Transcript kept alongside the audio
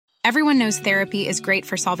Everyone knows therapy is great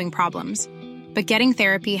for solving problems, but getting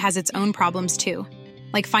therapy has its own problems too,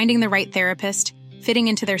 like finding the right therapist, fitting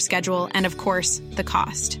into their schedule, and of course, the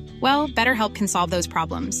cost. Well, BetterHelp can solve those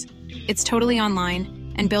problems. It's totally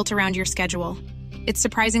online and built around your schedule. It's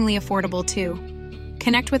surprisingly affordable too.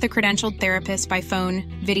 Connect with a credentialed therapist by phone,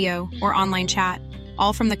 video, or online chat,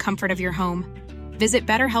 all from the comfort of your home. Visit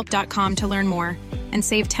BetterHelp.com to learn more and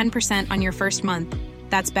save 10% on your first month.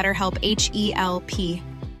 That's BetterHelp, H-E-L-P.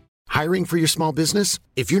 Hiring for your small business?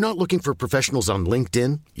 If you're not looking for professionals on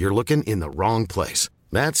LinkedIn, you're looking in the wrong place.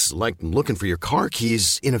 That's like looking for your car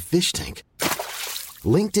keys in a fish tank.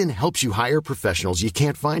 LinkedIn helps you hire professionals you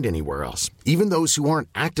can't find anywhere else, even those who aren't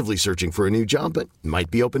actively searching for a new job but might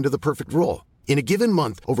be open to the perfect role. In a given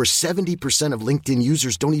month, over 70% of LinkedIn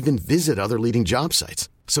users don't even visit other leading job sites.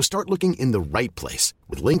 So start looking in the right place.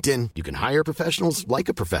 With LinkedIn, you can hire professionals like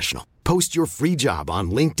a professional. Post your free job on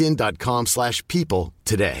linkedin.com/people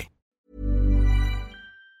today.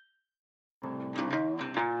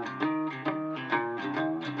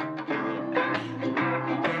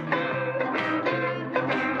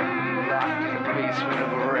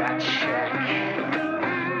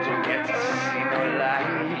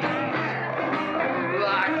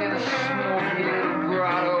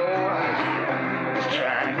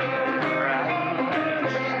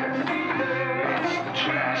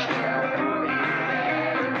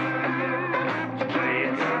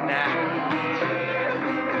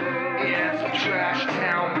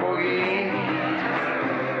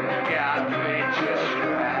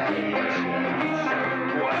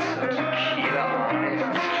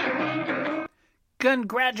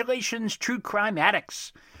 Congratulations, true crime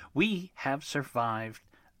addicts! We have survived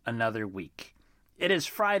another week. It is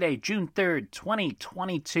Friday, June 3rd,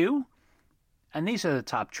 2022, and these are the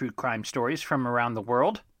top true crime stories from around the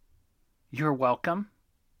world. You're welcome.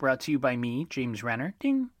 Brought to you by me, James Renner.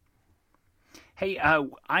 Ding! Hey,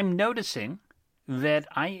 I'm noticing that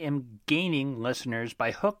I am gaining listeners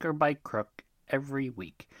by hook or by crook every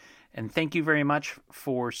week. And thank you very much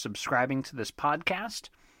for subscribing to this podcast.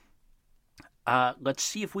 Let's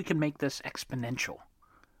see if we can make this exponential.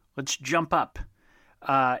 Let's jump up.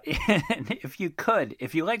 And if you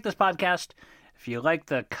like this podcast, if you like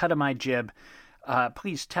the cut of my jib,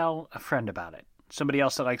 please tell a friend about it. Somebody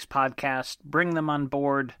else that likes podcasts, bring them on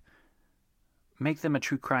board, make them a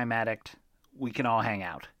true crime addict. We can all hang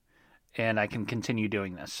out, and I can continue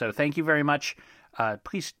doing this. So thank you very much.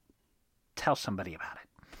 Please tell somebody about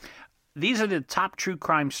it. These are the top true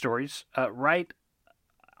crime stories right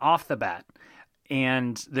off the bat.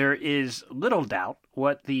 And there is little doubt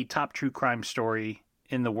what the top true crime story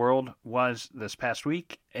in the world was this past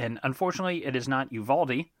week. And unfortunately, it is not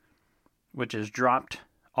Uvalde, which is dropped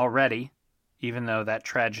already, even though that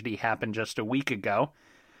tragedy happened just a week ago.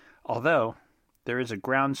 Although there is a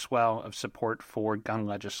groundswell of support for gun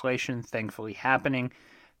legislation, thankfully happening.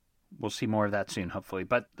 We'll see more of that soon, hopefully.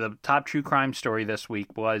 But the top true crime story this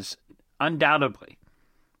week was undoubtedly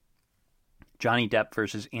Johnny Depp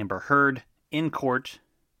versus Amber Heard in court.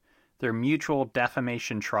 Their mutual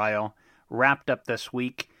defamation trial wrapped up this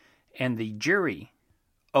week, and the jury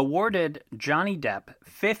awarded Johnny Depp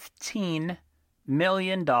 $15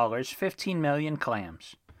 million, 15 million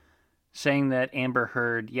clams, saying that Amber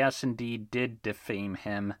Heard, yes, indeed, did defame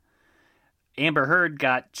him. Amber Heard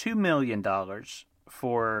got $2 million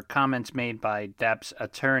for comments made by Depp's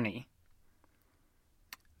attorney.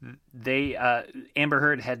 Amber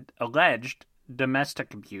Heard had alleged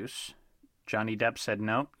domestic abuse. Johnny Depp said,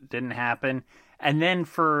 nope, didn't happen. And then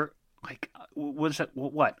for,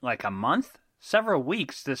 a month? Several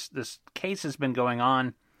weeks, this case has been going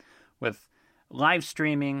on with live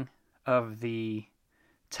streaming of the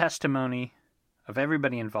testimony of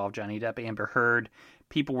everybody involved, Johnny Depp, Amber Heard.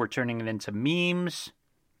 People were turning it into memes.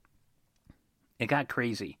 It got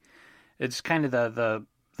crazy. It's kind of the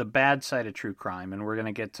bad side of true crime, and we're going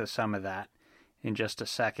to get to some of that in just a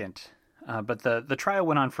second. But the trial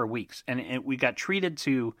went on for weeks, and we got treated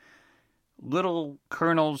to little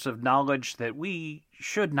kernels of knowledge that we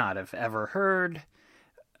should not have ever heard.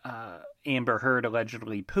 Amber Heard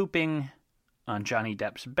allegedly pooping on Johnny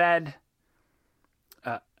Depp's bed.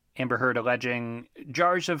 Amber Heard alleging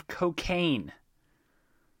jars of cocaine.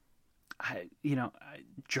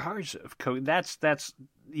 Jars of cocaine. That's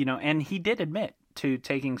and he did admit to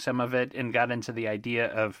taking some of it and got into the idea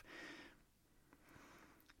of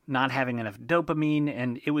not having enough dopamine,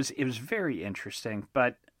 and it was very interesting.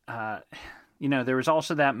 But there was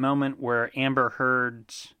also that moment where Amber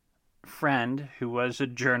Heard's friend, who was a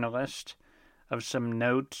journalist of some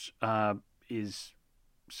note, is,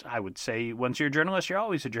 I would say, once you're a journalist, you're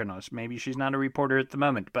always a journalist. Maybe she's not a reporter at the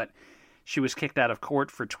moment, but She was kicked out of court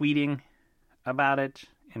for tweeting about it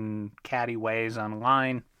in catty ways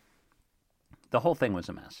online. The whole thing was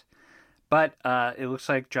a mess. But it looks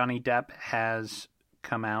like Johnny Depp has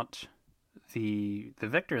come out the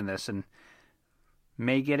victor in this and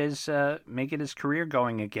may get his career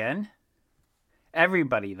going again.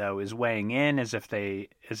 Everybody, though, is weighing in as if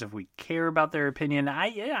we care about their opinion.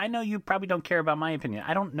 I know you probably don't care about my opinion.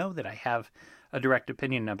 I don't know that I have a direct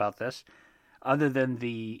opinion about this, other than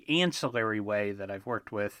the ancillary way that I've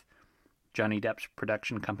worked with Johnny Depp's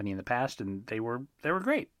production company in the past, and they were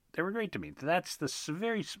great. They were great to me. That's the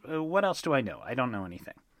very... what else do I know? I don't know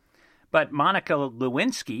anything. But Monica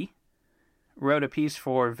Lewinsky wrote a piece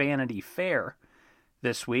for Vanity Fair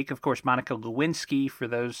this week. Of course, Monica Lewinsky, for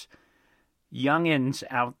those youngins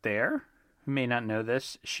out there who may not know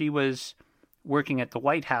this, she was working at the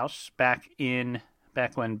White House back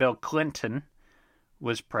when Bill Clinton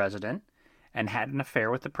was president and had an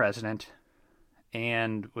affair with the president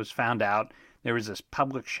and was found out. There was this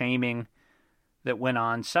public shaming that went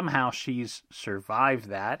on. Somehow she's survived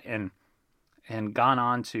that and gone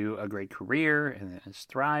on to a great career and has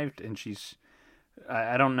thrived. And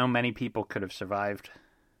I don't know many people could have survived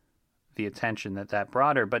the attention that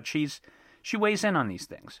brought her, but she weighs in on these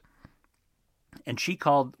things. And she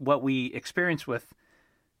called what we experienced with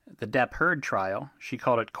the Depp-Heard trial, she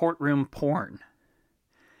called it courtroom porn.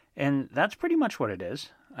 And that's pretty much what it is,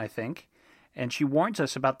 I think. And she warns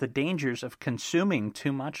us about the dangers of consuming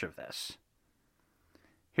too much of this.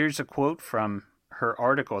 Here's a quote from her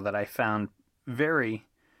article that I found very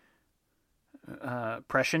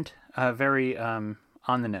prescient, very on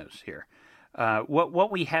the nose here.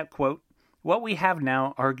 What we have, quote, "What we have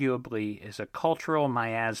now, arguably, is a cultural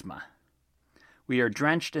miasma. We are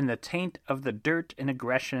drenched in the taint of the dirt and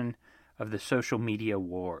aggression of the social media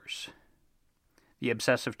wars. The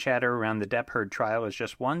obsessive chatter around the Depp-Heard trial is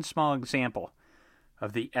just one small example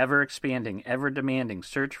of the ever-expanding, ever-demanding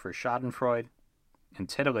search for schadenfreude and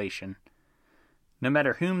titillation. No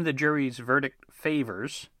matter whom the jury's verdict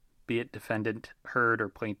favors, be it defendant Heard or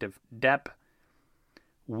plaintiff Depp,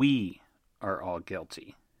 we are all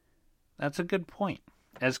guilty." That's a good point.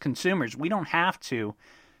 As consumers, we don't have to.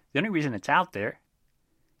 The only reason it's out there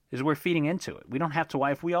is we're feeding into it. We don't have to.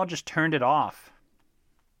 Why? If we all just turned it off,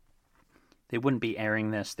 they wouldn't be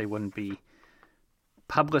airing this. They wouldn't be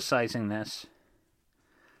publicizing this.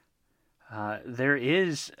 There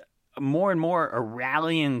is more and more a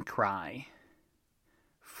rallying cry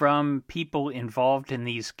from people involved in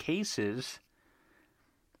these cases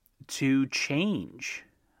to change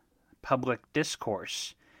public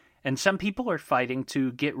discourse. And some people are fighting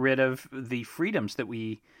to get rid of the freedoms that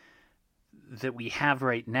we have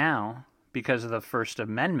right now because of the First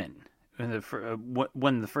Amendment.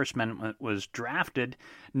 When the First Amendment was drafted,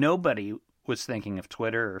 nobody was thinking of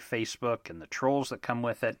Twitter or Facebook and the trolls that come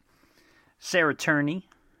with it. Sarah Turney,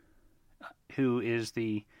 who is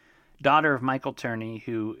the daughter of Michael Turney,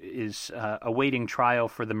 who is awaiting trial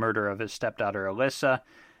for the murder of his stepdaughter Alyssa.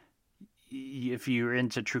 If you're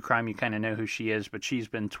into true crime, you kind of know who she is, but she's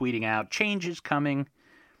been tweeting out, change is coming.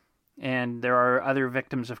 And there are other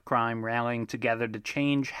victims of crime rallying together to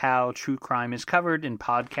change how true crime is covered in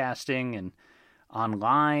podcasting and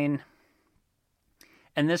online.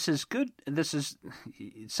 And this is good.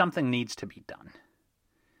 Something needs to be done.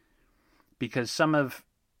 Because some of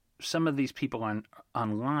these people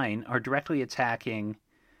online are directly attacking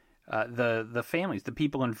the families, the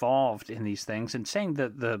people involved in these things, and saying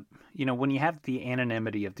that when you have the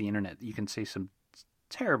anonymity of the internet, you can say some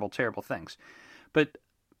terrible, terrible things. But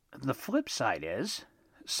the flip side is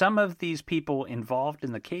some of these people involved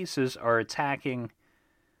in the cases are attacking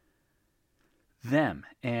them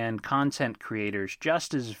and content creators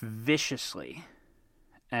just as viciously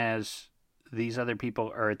as these other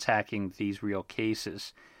people are attacking these real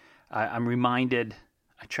cases. I'm reminded,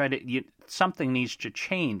 something needs to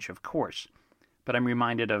change, of course, but I'm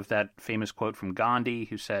reminded of that famous quote from Gandhi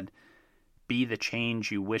who said, "Be the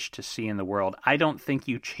change you wish to see in the world." I don't think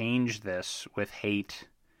you change this with hate,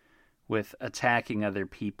 with attacking other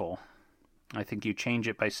people. I think you change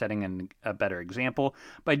it by setting a better example,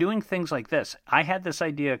 by doing things like this. I had this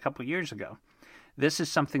idea a couple years ago. This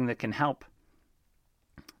is something that can help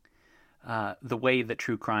the way that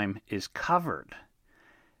true crime is covered.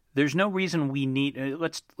 There's no reason we need...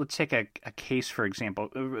 Let's take a case, for example.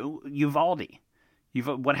 Uvalde.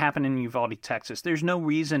 What happened in Uvalde, Texas. There's no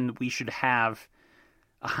reason we should have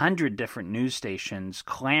 100 different news stations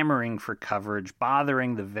clamoring for coverage,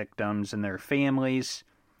 bothering the victims and their families.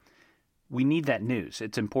 We need that news.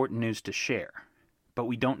 It's important news to share. but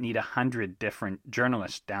we don't need 100 different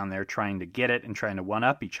journalists down there trying to get it and trying to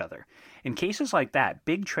one-up each other. In cases like that,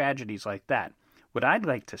 big tragedies like that, what I'd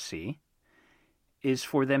like to see is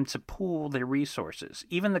for them to pool their resources,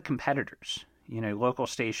 even the competitors. Local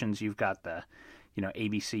stations, you've got the,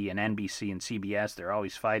 ABC and NBC and CBS, they're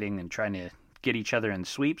always fighting and trying to get each other in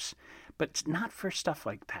sweeps, but it's not for stuff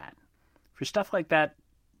like that. For stuff like that,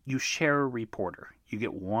 you share a reporter. You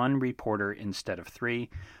get one reporter instead of 3,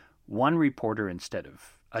 one reporter instead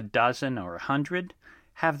of a dozen or 100.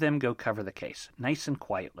 Have them go cover the case, nice and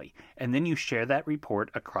quietly. And then you share that report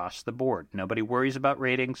across the board. Nobody worries about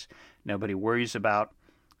ratings. Nobody worries about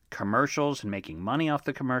commercials and making money off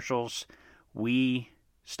the commercials. We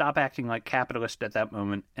stop acting like capitalists at that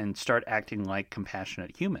moment and start acting like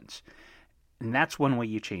compassionate humans. And that's one way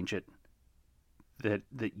you change it, that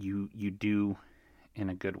you do in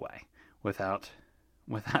a good way without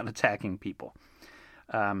attacking people.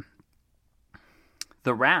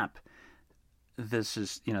 The Wrap, this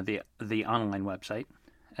is the online website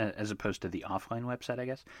as opposed to the offline website, I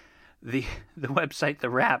guess. The website The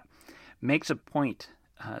Wrap makes a point.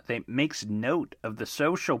 They makes note of the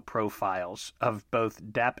social profiles of both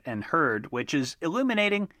Depp and Heard, which is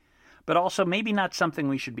illuminating, but also maybe not something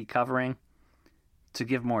we should be covering to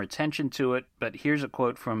give more attention to it. But here's a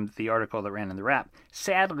quote from the article that ran in The Wrap.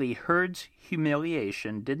 Sadly, Heard's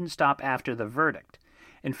humiliation didn't stop after the verdict.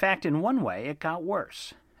 In fact, in one way, it got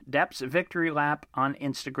worse. Depp's victory lap on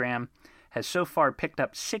Instagram has so far picked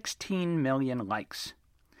up 16 million likes.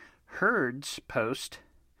 Heard's post,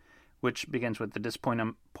 which begins with the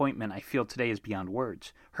disappointment I feel today is beyond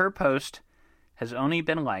words. Her post has only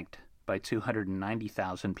been liked by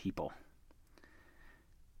 290,000 people.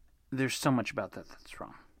 There's so much about that that's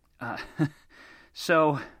wrong.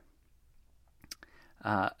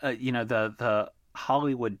 The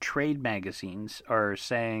Hollywood trade magazines are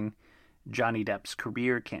saying Johnny Depp's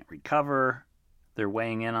career can't recover. They're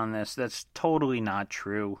weighing in on this. That's totally not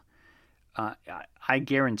true. I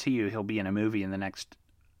guarantee you he'll be in a movie in the next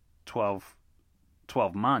 12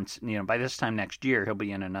 months. By this time next year, he'll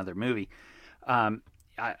be in another movie. From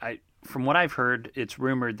what I've heard, it's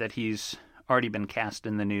rumored that he's already been cast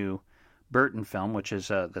in the new Burton film, which is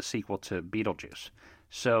the sequel to Beetlejuice.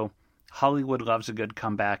 So Hollywood loves a good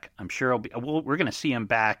comeback. I'm sure we're going to see him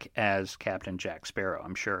back as Captain Jack Sparrow,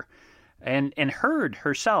 I'm sure. And Heard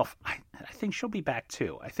herself, I think she'll be back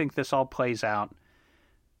too. I think this all plays out.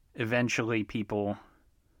 Eventually, people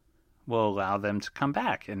will allow them to come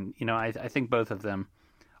back. And, I think both of them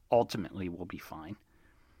ultimately will be fine.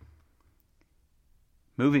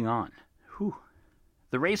 Moving on. Whew.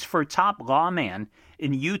 The race for top lawman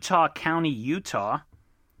in Utah County, Utah,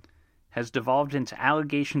 has devolved into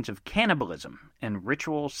allegations of cannibalism and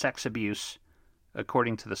ritual sex abuse,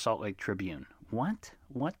 according to the Salt Lake Tribune. What?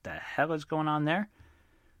 What the hell is going on there?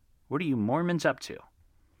 What are you Mormons up to?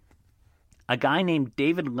 A guy named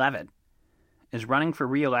David Levitt is running for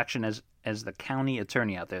re-election as the county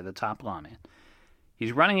attorney out there, the top lawman.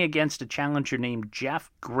 He's running against a challenger named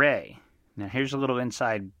Jeff Gray. Now, here's a little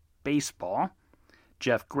inside baseball.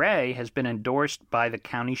 Jeff Gray has been endorsed by the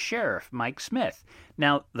county sheriff, Mike Smith.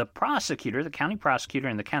 Now, the county prosecutor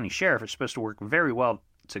and the county sheriff are supposed to work very well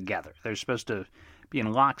together. They're supposed to be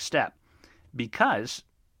in lockstep because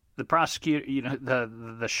the prosecutor,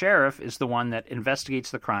 the sheriff is the one that investigates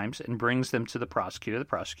the crimes and brings them to the prosecutor. The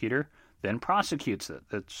prosecutor then prosecutes it.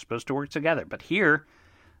 It's supposed to work together. But here,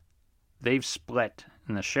 they've split,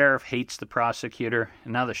 and the sheriff hates the prosecutor,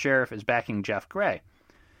 and now the sheriff is backing Jeff Gray.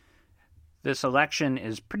 This election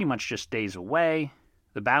is pretty much just days away.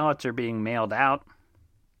 The ballots are being mailed out.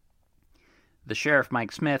 The sheriff,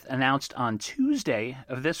 Mike Smith, announced on Tuesday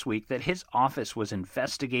of this week that his office was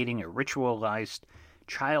investigating a ritualized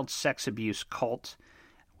child sex abuse cult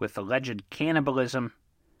with alleged cannibalism,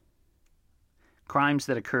 crimes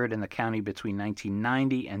that occurred in the county between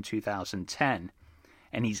 1990 and 2010.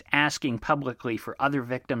 And he's asking publicly for other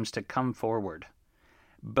victims to come forward.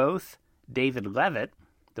 Both David Levitt,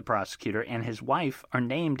 the prosecutor, and his wife are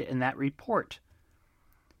named in that report.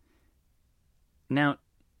 Now,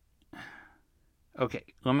 okay,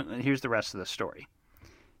 here's the rest of the story.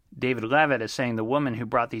 David Levitt is saying the woman who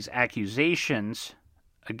brought these accusations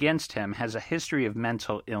against him has a history of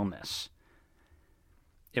mental illness.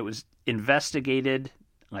 It was investigated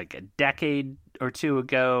like a decade or two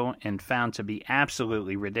ago and found to be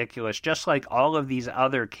absolutely ridiculous. Just like all of these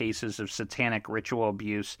other cases of satanic ritual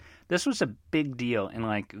abuse, this was a big deal in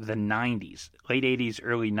like the 90s, late 80s,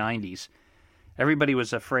 early 90s. Everybody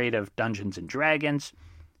was afraid of Dungeons and Dragons,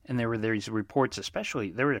 and there were these reports,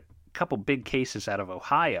 especially, there were a couple big cases out of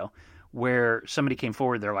Ohio where somebody came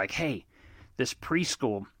forward, they're like, hey, this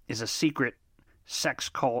preschool is a secret sex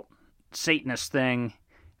cult Satanist thing,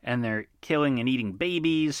 and they're killing and eating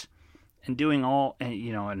babies and doing all,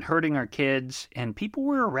 and hurting our kids. And people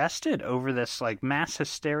were arrested over this like mass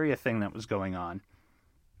hysteria thing that was going on.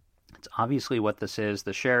 It's obviously what this is.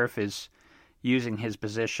 The sheriff is using his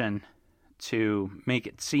position to make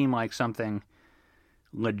it seem like something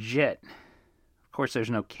legit. Of course, there's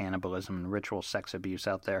no cannibalism and ritual sex abuse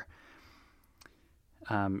out there.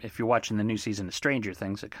 If you're watching the new season of Stranger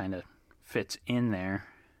Things, it kind of fits in there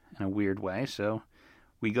in a weird way. So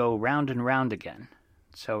we go round and round again.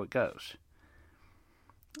 So it goes.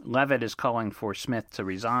 Levitt is calling for Smith to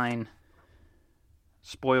resign.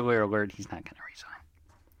 Spoiler alert, he's not going to resign.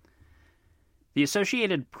 The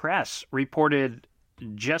Associated Press reported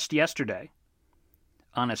just yesterday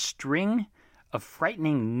on a string of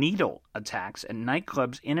frightening needle attacks at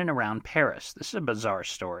nightclubs in and around Paris. This is a bizarre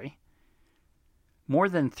story. More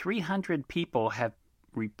than 300 people have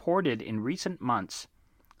reported in recent months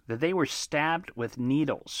that they were stabbed with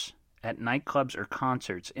needles at nightclubs or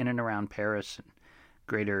concerts in and around Paris and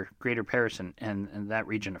Greater Paris and that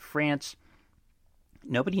region of France.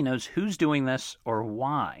 Nobody knows who's doing this or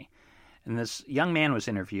why. And this young man was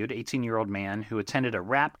interviewed, 18-year-old man who attended a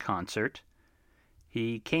rap concert.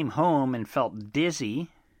 He came home and felt dizzy,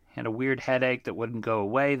 had a weird headache that wouldn't go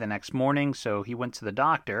away the next morning, so he went to the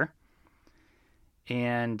doctor.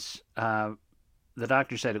 And the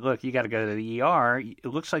doctor said, look, you got to go to the ER. It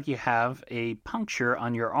looks like you have a puncture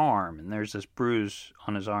on your arm. And there's this bruise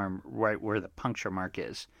on his arm right where the puncture mark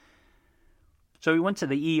is. So he went to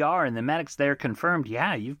the ER, and the medics there confirmed,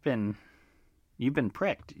 yeah, you've been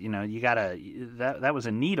pricked. That was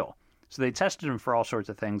a needle. So they tested him for all sorts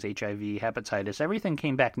of things, HIV, hepatitis. Everything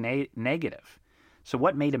came back negative. So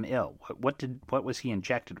what made him ill? What was he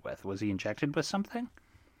injected with? Was he injected with something?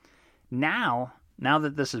 Now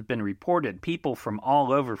that this has been reported, people from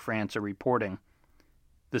all over France are reporting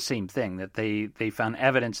the same thing, that they found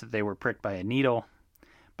evidence that they were pricked by a needle.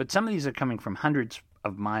 But some of these are coming from hundreds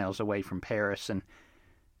of miles away from Paris, and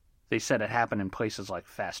they said it happened in places like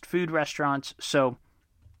fast food restaurants. So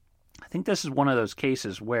I think this is one of those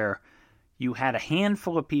cases where you had a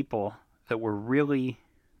handful of people that really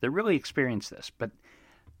experienced this, but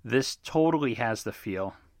this totally has the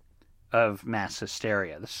feel of mass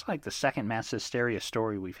hysteria. This is like the second mass hysteria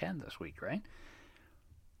story we've had this week, right?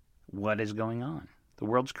 What is going on? The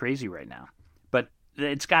world's crazy right now. But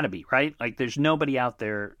it's got to be, right? Like, there's nobody out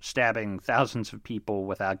there stabbing thousands of people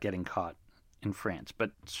without getting caught in France. But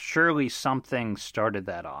surely something started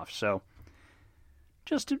that off. So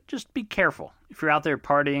just be careful. If you're out there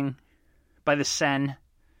partying by the Seine,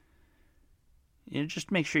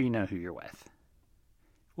 just make sure you know who you're with.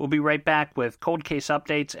 We'll be right back with cold case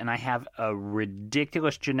updates, and I have a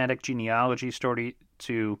ridiculous genetic genealogy story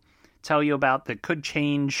to tell you about that could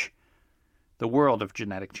change the world of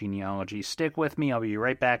genetic genealogy. Stick with me. I'll be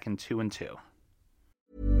right back in 2 and 2.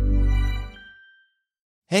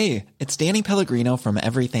 Hey, it's Danny Pellegrino from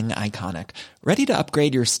Everything Iconic. Ready to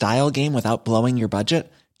upgrade your style game without blowing your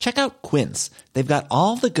budget? Check out Quince. They've got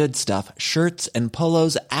all the good stuff, shirts and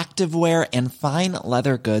polos, activewear, and fine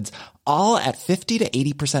leather goods, all at 50 to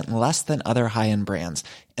 80% less than other high-end brands.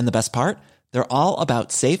 And the best part? They're all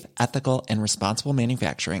about safe, ethical, and responsible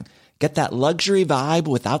manufacturing. Get that luxury vibe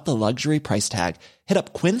without the luxury price tag. Hit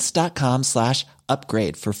up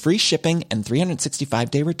quince.com/upgrade for free shipping and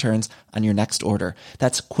 365-day returns on your next order.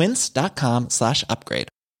 That's quince.com/upgrade.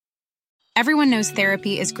 Everyone knows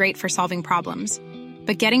therapy is great for solving problems.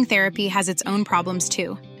 But getting therapy has its own problems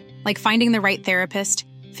too, like finding the right therapist,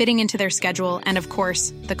 fitting into their schedule, and of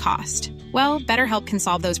course, the cost. Well, BetterHelp can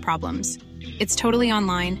solve those problems. It's totally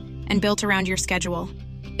online and built around your schedule.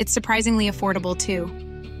 It's surprisingly affordable too.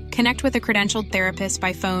 Connect with a credentialed therapist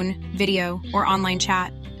by phone, video, or online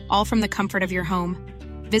chat, all from the comfort of your home.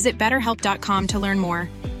 Visit BetterHelp.com to learn more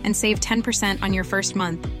and save 10% on your first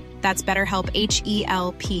month. That's BetterHelp,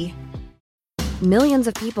 H-E-L-P. Millions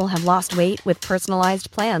of people have lost weight with personalized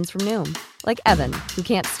plans from Noom. Like Evan, who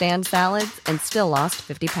can't stand salads and still lost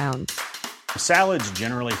 50 pounds. Salads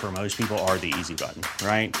generally for most people are the easy button,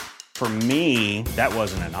 right? For me, that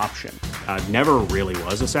wasn't an option. I never really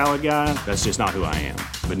was a salad guy. That's just not who I am.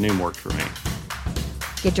 But Noom worked for me.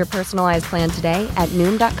 Get your personalized plan today at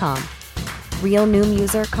Noom.com. Real Noom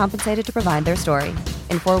user compensated to provide their story.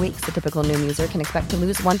 In 4 weeks, the typical Noom user can expect to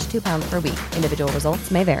lose 1 to 2 pounds per week. Individual results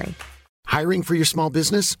may vary. Hiring for your small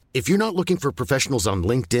business? If you're not looking for professionals on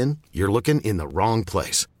LinkedIn, you're looking in the wrong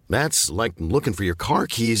place. That's like looking for your car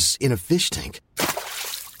keys in a fish tank.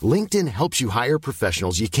 LinkedIn helps you hire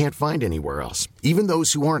professionals you can't find anywhere else, even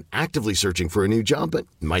those who aren't actively searching for a new job but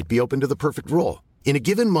might be open to the perfect role. In a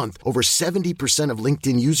given month, over 70% of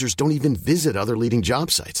LinkedIn users don't even visit other leading job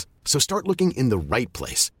sites. So start looking in the right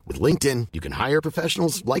place. With LinkedIn, you can hire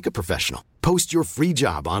professionals like a professional. Post your free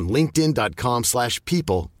job on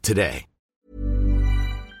linkedin.com/people today.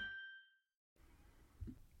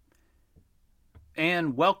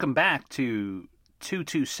 And welcome back to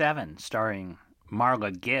 227, starring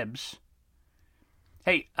Marla Gibbs.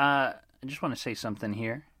 Hey, I just want to say something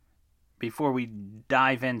here. Before we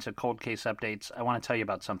dive into cold case updates, I want to tell you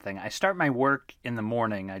about something. I start my work in the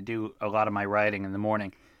morning. I do a lot of my writing in the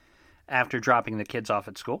morning after dropping the kids off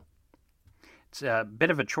at school. It's a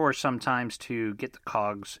bit of a chore sometimes to get the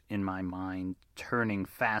cogs in my mind turning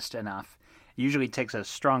fast enough. It usually takes a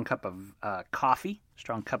strong cup of coffee,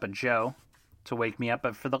 strong cup of joe, to wake me up.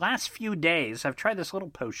 But for the last few days, I've tried this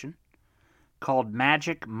little potion called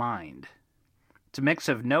Magic Mind. It's a mix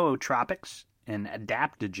of nootropics and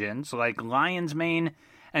adaptogens like lion's mane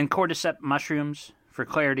and cordyceps mushrooms for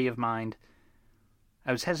clarity of mind.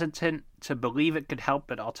 I was hesitant to believe it could help,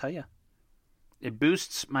 but I'll tell you. It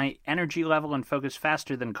boosts my energy level and focus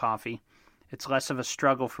faster than coffee. It's less of a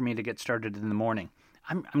struggle for me to get started in the morning.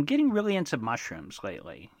 I'm getting really into mushrooms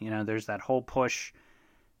lately. You know, there's that whole push.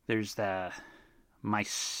 There's the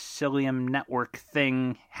mycelium network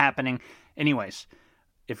thing happening. Anyways,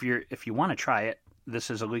 if you want to try it,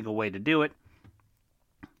 this is a legal way to do it.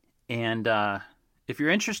 And if you're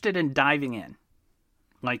interested in diving in,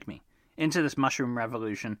 like me, into this mushroom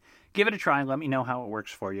revolution, give it a try. Let me know how it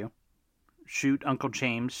works for you. Shoot Uncle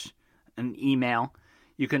James an email.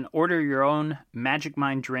 You can order your own Magic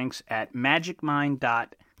Mind drinks at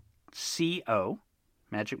magicmind.co,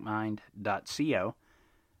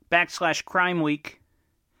 /Crime Week.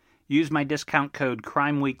 Use my discount code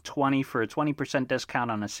CrimeWeek20 for a 20%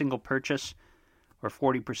 discount on a single purchase or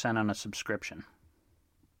 40% on a subscription.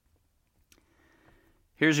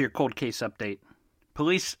 Here's your cold case update.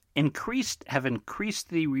 Police have increased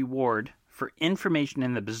the reward for information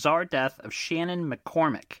in the bizarre death of Shannon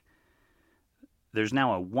McCormick. There's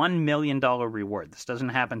now a $1 million reward. This doesn't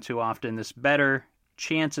happen too often. This better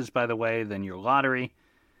chances, by the way, than your lottery.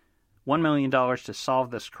 $1 million to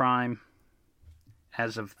solve this crime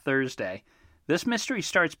as of Thursday. This mystery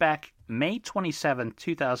starts back May 27,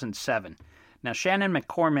 2007. Now, Shannon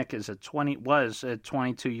McCormick was a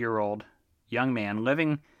 22-year-old young man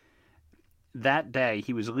living that day.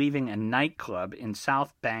 He was leaving a nightclub in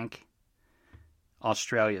South Bank,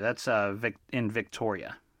 Australia. That's in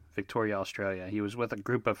Victoria, Australia. He was with a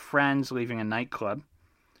group of friends leaving a nightclub.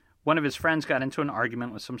 One of his friends got into an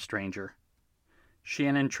argument with some stranger.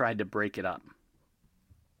 Shannon tried to break it up.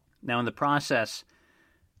 Now, in the process,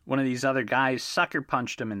 one of these other guys sucker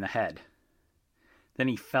punched him in the head. Then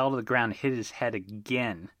he fell to the ground, hit his head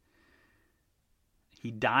again. He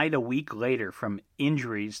died a week later from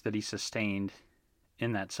injuries that he sustained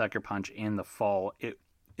in that sucker punch and the fall. It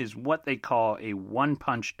is what they call a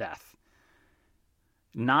one-punch death.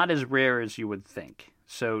 Not as rare as you would think.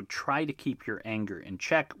 So try to keep your anger in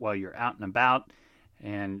check while you're out and about.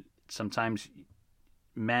 And sometimes,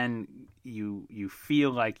 men, you feel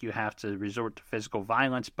like you have to resort to physical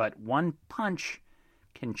violence, but one punch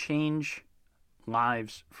can change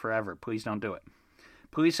lives forever. Please don't do it.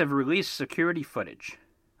 Police have released security footage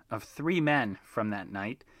of 3 men from that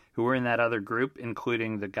night who were in that other group,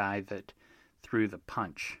 including the guy that threw the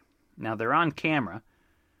punch. Now, they're on camera,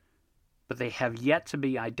 but they have yet to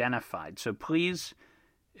be identified. So please,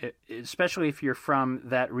 especially if you're from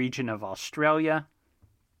that region of Australia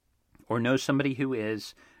or know somebody who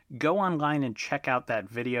is, go online and check out that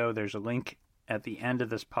video. There's a link at the end of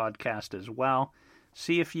this podcast as well.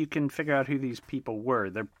 See if you can figure out who these people were.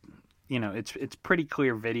 They're, it's pretty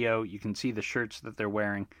clear video. You can see the shirts that they're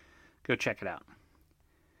wearing. Go check it out.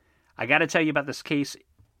 I got to tell you about this case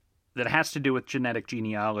that has to do with genetic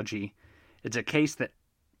genealogy. It's a case that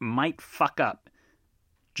might fuck up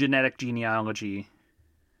genetic genealogy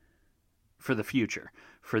for the future,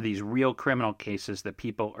 for these real criminal cases that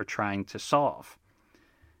people are trying to solve.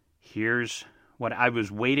 Here's what I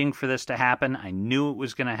was waiting for this to happen. I knew it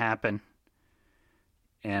was going to happen.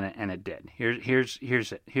 And it did.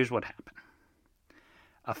 Here's it. Here's what happened.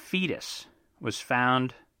 A fetus was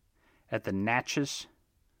found at the Natchez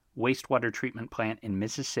wastewater treatment plant in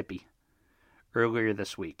Mississippi earlier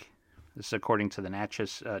this week. This is according to the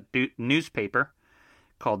Natchez newspaper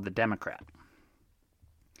called The Democrat.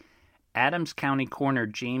 Adams County Coroner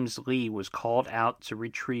James Lee was called out to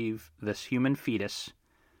retrieve this human fetus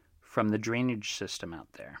from the drainage system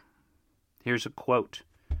out there. Here's a quote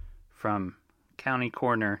from County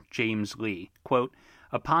Coroner James Lee. Quote,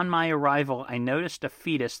 "Upon my arrival, I noticed a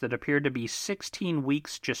fetus that appeared to be 16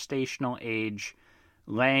 weeks gestational age,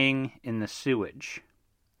 laying in the sewage.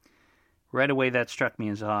 Right away, that struck me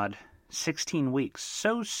as odd. 16 weeks.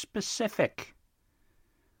 So specific.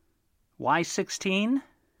 Why 16?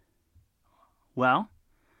 Well,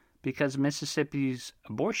 because Mississippi's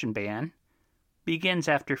abortion ban begins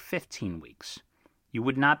after 15 weeks. You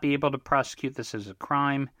would not be able to prosecute this as a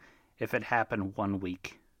crime if it happened 1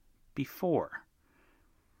 week before.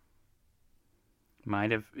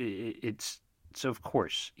 So of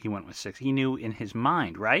course he went with 6. He knew in his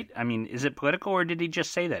mind, right? I mean, is it political or did he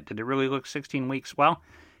just say that? Did it really look 16 weeks? Well,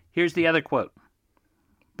 here's the other quote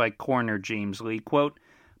by Coroner James Lee. Quote,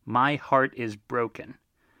 "My heart is broken.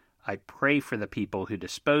 I pray for the people who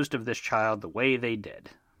disposed of this child the way they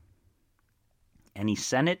did." And he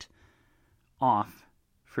sent it off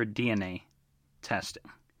for DNA testing.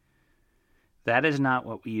 That is not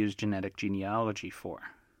what we use genetic genealogy for.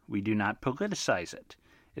 We do not politicize it.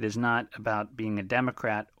 It is not about being a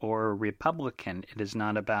Democrat or a Republican. It is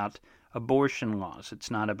not about abortion laws.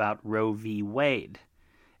 It's not about Roe v. Wade.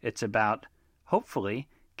 It's about, hopefully,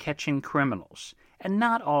 catching criminals. And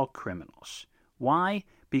not all criminals. Why?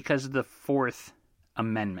 Because of the Fourth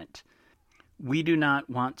Amendment. We do not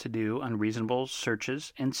want to do unreasonable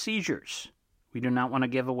searches and seizures. We do not want to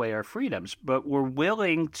give away our freedoms, but we're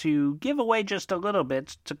willing to give away just a little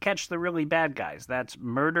bit to catch the really bad guys. That's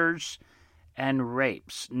murders and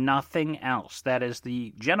rapes, nothing else. That is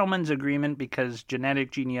the gentleman's agreement because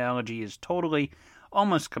genetic genealogy is totally,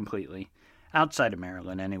 almost completely, outside of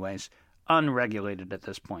Maryland anyways, unregulated at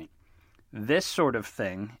this point. This sort of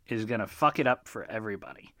thing is going to fuck it up for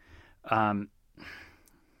everybody.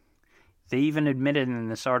 They even admitted in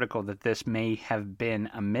this article that this may have been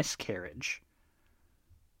a miscarriage.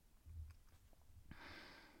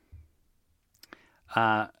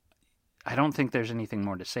 I don't think there's anything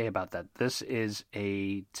more to say about that. This is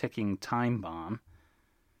a ticking time bomb,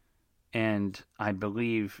 and I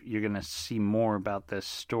believe you're going to see more about this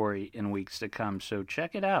story in weeks to come, so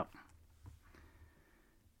check it out.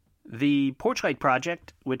 The Porchlight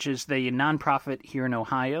Project, which is the nonprofit here in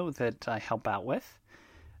Ohio that I help out with,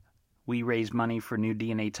 we raise money for new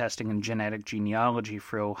DNA testing and genetic genealogy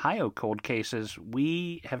for Ohio cold cases.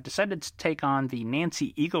 We have decided to take on the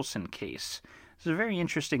Nancy Eagleson case. It's a very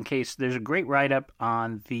interesting case. There's a great write-up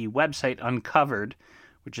on the website Uncovered,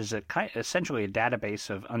 which is essentially a database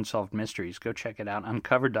of unsolved mysteries. Go check it out,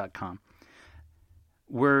 uncovered.com.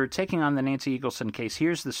 We're taking on the Nancy Eagleson case.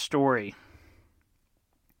 Here's the story.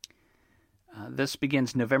 This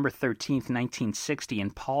begins November 13th, 1960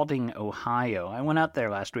 in Paulding, Ohio. I went out there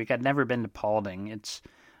last week. I'd never been to Paulding. It's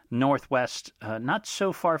northwest, not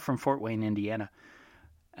so far from Fort Wayne, Indiana.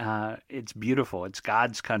 It's beautiful. It's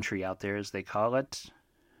God's country out there, as they call it.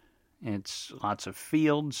 It's lots of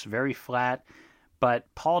fields, very flat.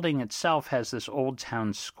 But Paulding itself has this old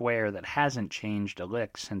town square that hasn't changed a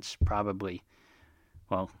lick since probably,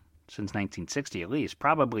 since 1960 at least,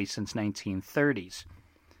 probably since 1930s.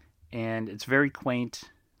 And it's very quaint.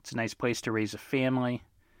 It's a nice place to raise a family.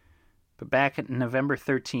 But back on November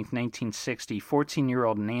 13th, 1960,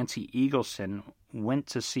 14-year-old Nancy Eagleson went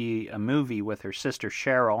to see a movie with her sister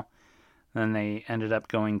Cheryl. Then they ended up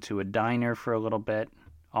going to a diner for a little bit,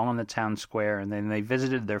 all in the town square. And then they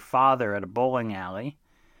visited their father at a bowling alley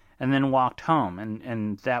and then walked home.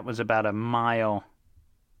 And that was about a mile,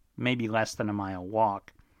 maybe less than a mile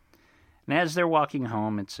walk. And as they're walking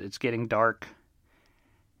home, it's getting dark.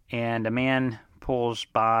 And a man pulls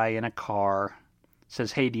by in a car,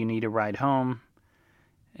 says, "Hey, do you need a ride home?"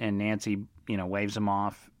 And Nancy, waves him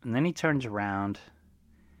off. And then he turns around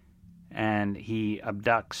and he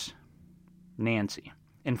abducts Nancy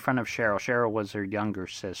in front of Cheryl. Cheryl was her younger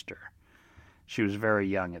sister. She was very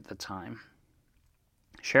young at the time.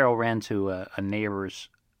 Cheryl ran to a neighbor's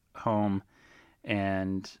home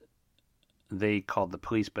and they called the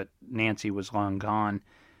police, but Nancy was long gone.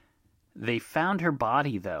 They found her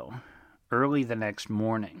body, though, early the next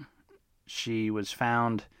morning. She was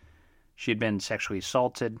found, she had been sexually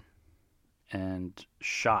assaulted and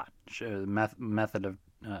shot. The method of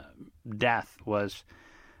death was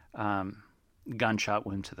gunshot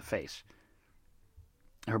wound to the face.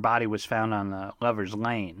 Her body was found on the Lover's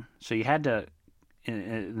Lane. So you had to,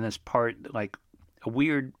 in this part, it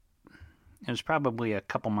was probably a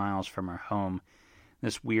couple miles from her home,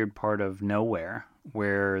 this weird part of nowhere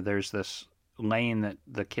where there's this lane that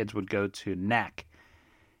the kids would go to neck,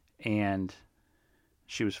 and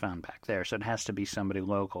she was found back there. So it has to be somebody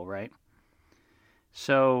local, right?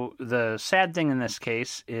 So the sad thing in this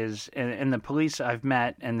case is, and the police I've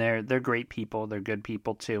met, and they're great people, they're good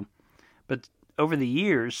people too, but over the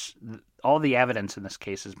years, all the evidence in this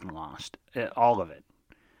case has been lost, all of it.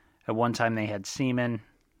 At one time they had semen,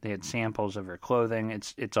 They had samples of her clothing.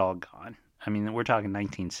 It's all gone. I mean, we're talking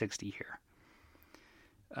 1960 here.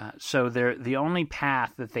 So the only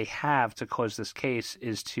path that they have to close this case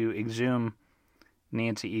is to exhume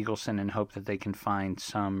Nancy Eagleson and hope that they can find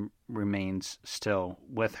some remains still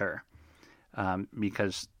with her,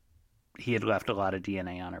 because he had left a lot of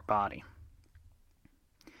DNA on her body.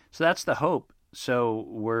 So that's the hope. So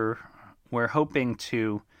we're hoping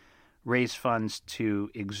to raise funds to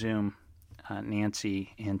exhume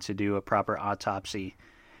Nancy and to do a proper autopsy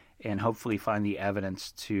and hopefully find the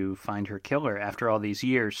evidence to find her killer after all these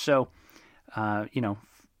years. So,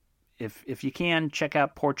 if you can, check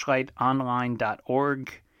out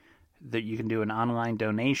porchlightonline.org. That you can do an online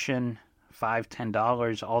donation, $5,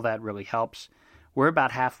 $10, all that really helps. We're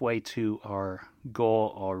about halfway to our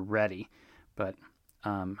goal already, but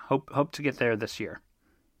hope to get there this year.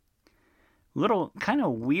 Little kind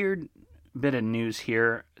of weird bit of news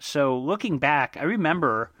here. So looking back, I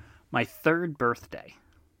remember my third birthday.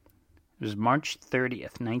 It was March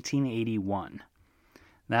 30th, 1981.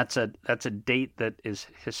 That's a date that is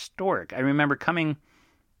historic. I remember coming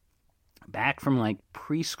back from like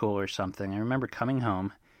preschool or something. I remember coming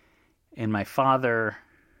home, and my father,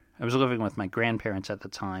 I was living with my grandparents at the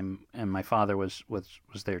time, and my father was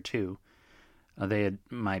there too.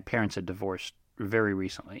 My parents had divorced very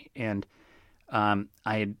recently, and I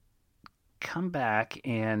had come back,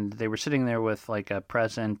 and they were sitting there with like a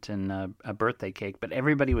present and a birthday cake, but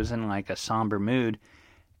everybody was in like a somber mood,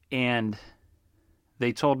 and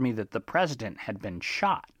they told me that the president had been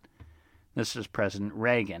shot. This is President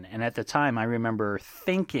Reagan, and at the time I remember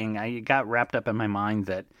thinking, I got wrapped up in my mind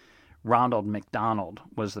that Ronald McDonald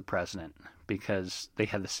was the president, because they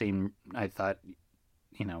had the same, I thought,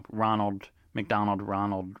 Ronald McDonald,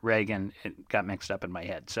 Ronald Reagan, it got mixed up in my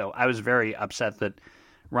head. So I was very upset that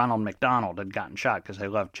Ronald McDonald had gotten shot because I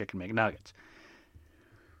love chicken McNuggets.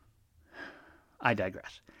 I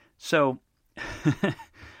digress. So,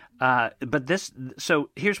 so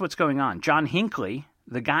here's what's going on. John Hinckley,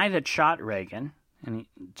 the guy that shot Reagan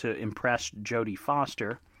to impress Jodie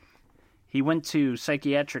Foster, he went to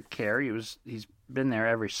psychiatric care. He's been there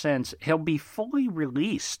ever since. He'll be fully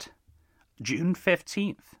released June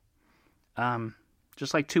 15th,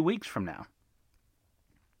 just like 2 weeks from now.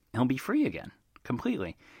 He'll be free again.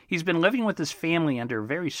 Completely. He's been living with his family under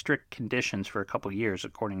very strict conditions for a couple years,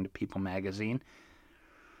 according to People magazine.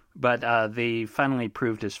 But they finally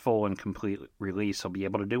approved his full and complete release. He'll be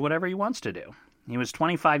able to do whatever he wants to do. He was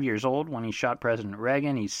 25 years old when he shot President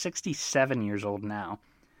Reagan. He's 67 years old now.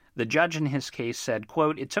 The judge in his case said,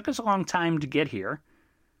 quote, "It took us a long time to get here.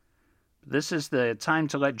 This is the time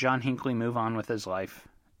to let John Hinckley move on with his life,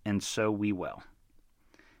 and so we will."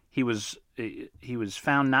 He was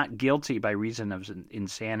found not guilty by reason of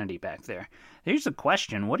insanity back there. Here's the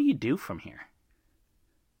question: what do you do from here?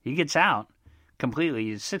 He gets out completely.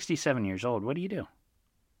 He's 67 years old. What do you do?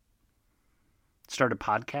 Start a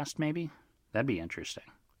podcast, maybe? That'd be interesting.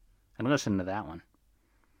 I'd listen to that one.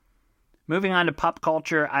 Moving on to pop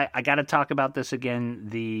culture, I got to talk about this again.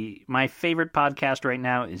 My favorite podcast right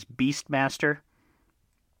now is Beastmaster,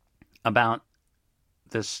 about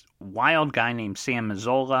this wild guy named Sam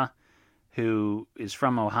Mazzola, who is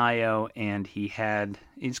from Ohio, and he's kind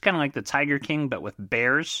of like the Tiger King, but with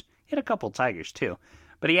bears. He had a couple tigers, too.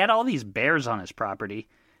 But he had all these bears on his property,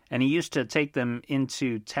 and he used to take them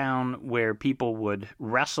into town where people would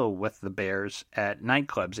wrestle with the bears at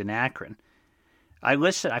nightclubs in Akron. I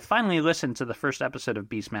finally listened to the first episode of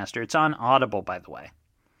Beastmaster. It's on Audible, by the way.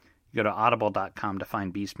 You go to audible.com to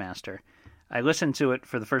find Beastmaster. I listened to it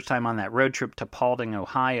for the first time on that road trip to Paulding,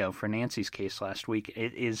 Ohio for Nancy's case last week.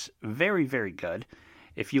 It is very, very good.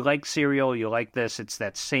 If you like Serial, you'll like this. It's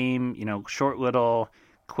that same, short little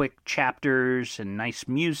quick chapters and nice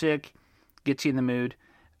music. Gets you in the mood.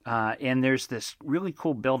 And there's this really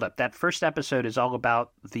cool build-up. That first episode is all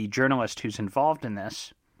about the journalist who's involved in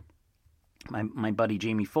this, my buddy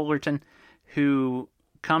Jamie Fullerton, who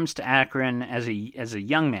comes to Akron as a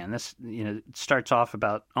young man. This starts off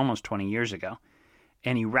about almost 20 years ago,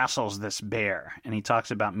 and he wrestles this bear, and he talks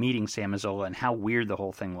about meeting Sam Mazzola and how weird the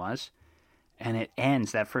whole thing was. And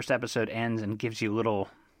that first episode ends and gives you little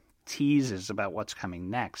teases about what's coming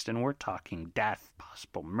next, and we're talking death,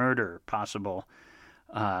 possible murder, possible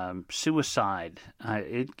suicide.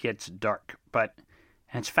 It gets dark, but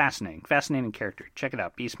it's fascinating character. Check it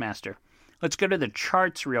out, Beastmaster. Let's go to the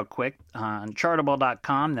charts real quick on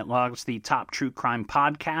Chartable.com that logs the top true crime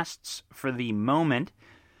podcasts for the moment.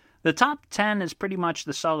 The top 10 is pretty much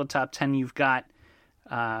the solid top 10. You've got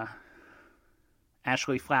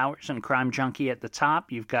Ashley Flowers and Crime Junkie at the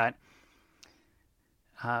top. You've got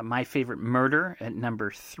My Favorite Murder at number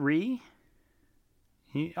 3.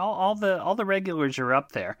 All the regulars are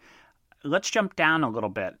up there. Let's jump down a little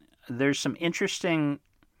bit. There's some interesting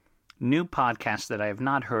new podcasts that I have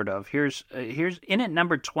not heard of. Here's in at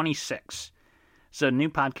number 26. It's a new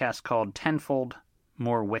podcast called Tenfold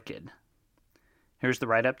More Wicked. Here's the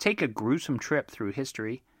write-up. Take a gruesome trip through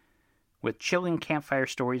history with chilling campfire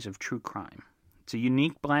stories of true crime. It's a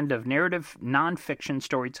unique blend of narrative nonfiction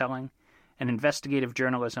storytelling and investigative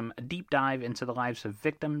journalism, a deep dive into the lives of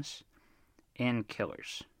victims and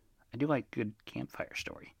killers. I do like good campfire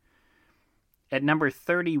story. At number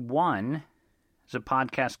 31 is a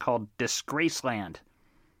podcast called Disgraceland.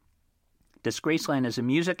 Disgraceland is a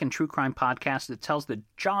music and true crime podcast that tells the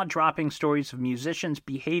jaw-dropping stories of musicians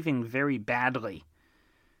behaving very badly,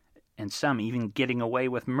 and some even getting away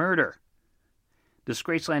with murder.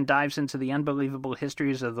 Disgraceland dives into the unbelievable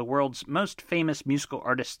histories of the world's most famous musical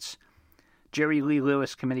artists. Jerry Lee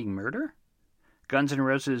Lewis committing murder? Guns N'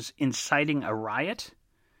 Roses inciting a riot?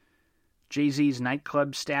 Jay-Z's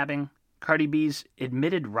nightclub stabbing? Cardi B's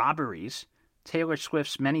admitted robberies? Taylor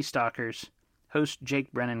Swift's many stalkers? Host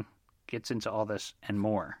Jake Brennan gets into all this and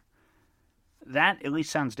more. That at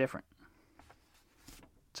least sounds different.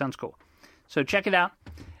 Sounds cool. So check it out.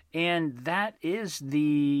 And that is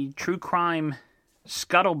the true crime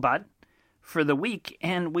scuttlebutt for the week.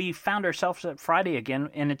 And we found ourselves at Friday again,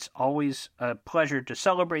 and it's always a pleasure to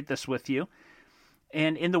celebrate this with you.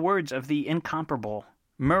 And in the words of the incomparable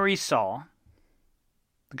Murray Saul,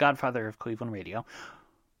 the godfather of Cleveland radio,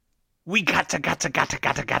 we gotta get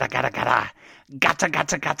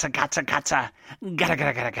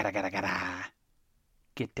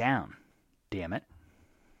down, damn it.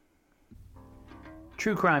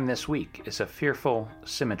 True Crime This Week is a Fearful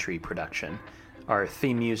Symmetry production. Our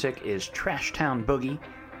theme music is Trash Town Boogie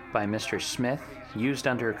by Mr. Smith, used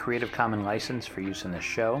under a Creative Commons license for use in this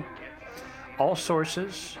show. All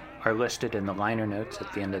sources are listed in the liner notes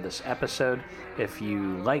at the end of this episode. If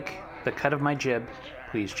you like the cut of my jib,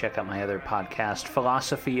 please check out my other podcast,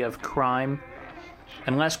 Philosophy of Crime.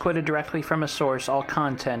 Unless quoted directly from a source, all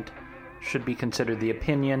content should be considered the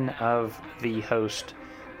opinion of the host.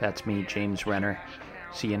 That's me, James Renner.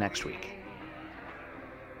 See you next week.